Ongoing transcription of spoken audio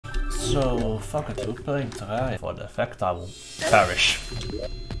So fuck it, we're playing terraria. For the fact I will perish.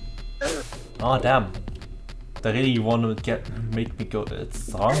 Oh damn. They really want to make me go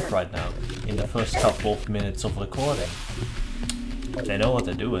drunk right now in the first couple of minutes of recording. They know what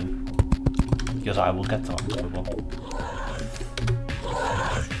they're doing. Because I will get drunk.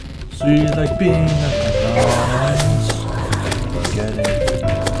 Sweet like being nice. Getting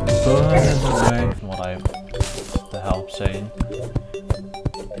burned away from what the hell I'm saying.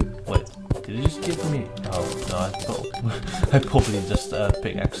 Wait, did you just give me? Oh no, I probably just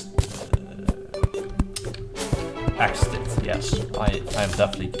pickaxed it. Yes, I am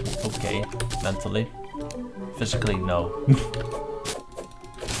definitely okay mentally. Physically, no.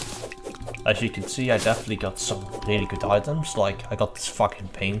 As you can see, I definitely got some really good items. Like I got this fucking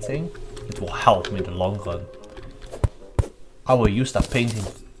painting. It will help me in the long run. I will use that painting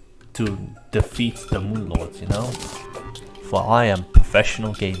to defeat the Moon Lord, you know? For I am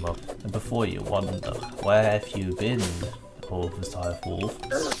professional gamer. And before you wonder, where have you been, Overtime Wolf?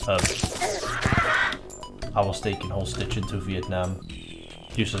 I was taking hostage into Vietnam.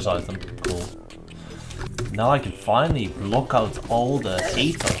 Useless item, cool. Now I can finally block out all the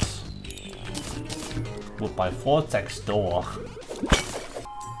haters with my vortex door.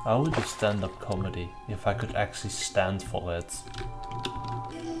 I would do stand-up comedy if I could actually stand for it.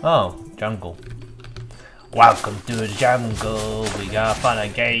 Oh, jungle. Welcome to the jungle, we got fun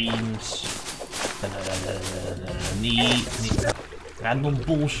and games. Neat. Random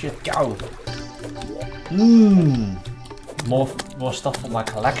bullshit, go. More stuff for my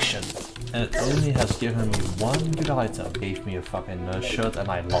collection. And it only has given me one good item. Gave me a fucking nurse shirt and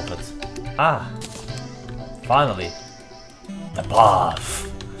I love it. Ah, finally. The bath.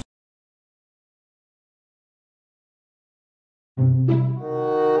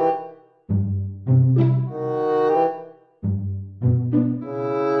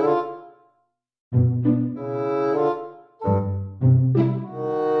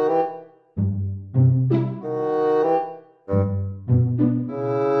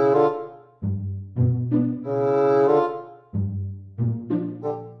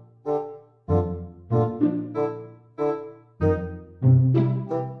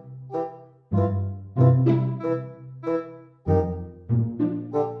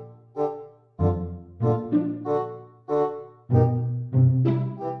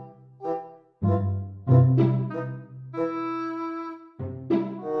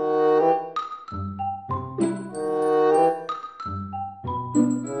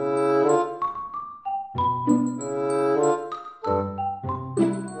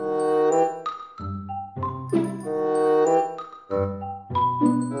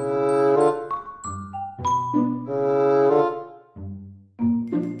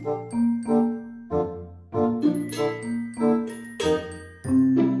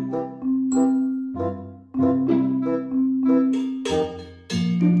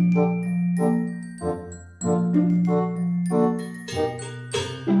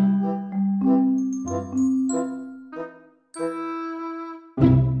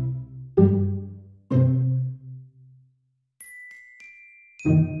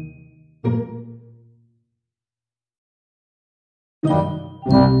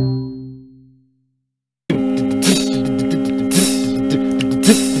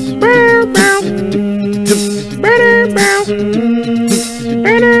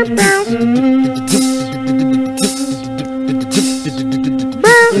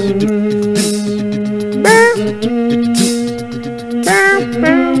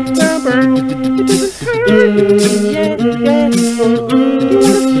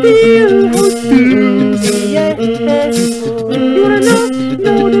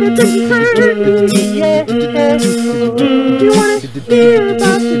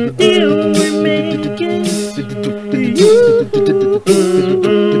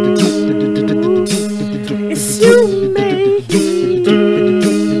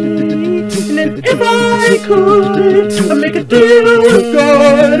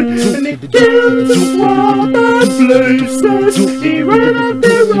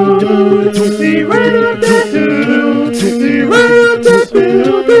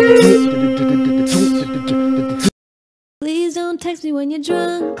 Please don't text me when you're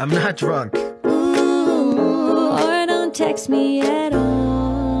drunk. I'm not drunk. Ooh, or don't text me at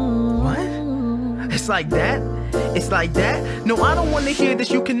all. What? It's like that? It's like that? No, I don't wanna hear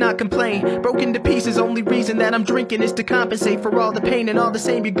this, you cannot complain. Broken to pieces, only reason that I'm drinking is to compensate for all the pain. And all the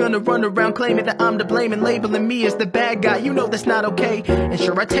same, you're gonna run around claiming that I'm to blame and labeling me as the bad guy. You know that's not okay. And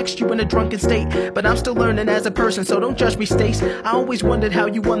sure, I text you in a drunken state, but I'm still learning as a person, so don't judge me, Stace. I always wondered how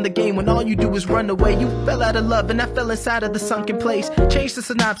you won the game when all you do is run away. You fell out of love and I fell inside of the sunken place. Change the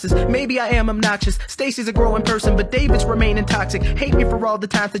synopsis, maybe I am obnoxious. Stacy's a growing person, but David's remaining toxic. Hate me for all the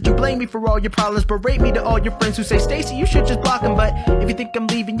times that you blame me for all your problems, berate me to all your friends who say, Stacy, you should just block him. But if you think I'm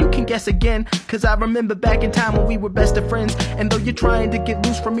leaving, you can guess again, cause I remember back in time when we were best of friends. And though you're trying to get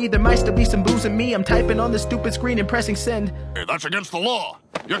loose from me, there might still be some booze in me. I'm typing on the stupid screen and pressing send. Hey, that's against the law.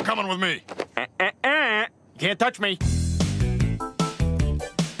 You're coming with me. Can't touch me.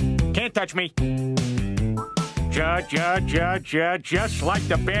 Can't touch me. Just like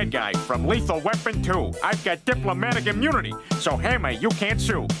the bad guy from Lethal Weapon 2. I've got diplomatic immunity, so Hammer, you can't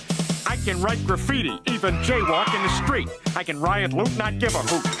sue. I can write graffiti, even jaywalk in the street. I can riot, loot, not give a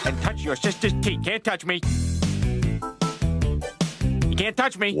hoot, and touch your sister's teeth. Can't touch me. You can't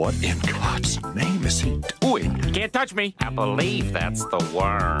touch me. What in God's name is he doing? You can't touch me. I believe that's the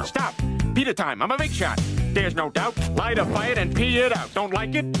worm. Stop. Peter time. I'm a big shot. There's no doubt. Light a fire and pee it out. Don't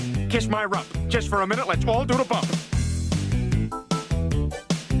like it? Kiss my rump. Just for a minute, let's all do the bump.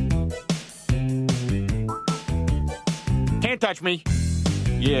 Can't touch me.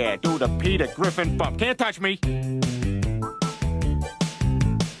 Yeah, do the Peter Griffin bump. Can't touch me.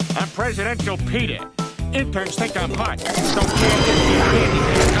 I'm Presidential Peter. Interns think I'm hot. Don't care if you're candy.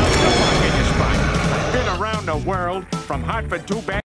 Out the spot. Been around the world, from Hartford to back.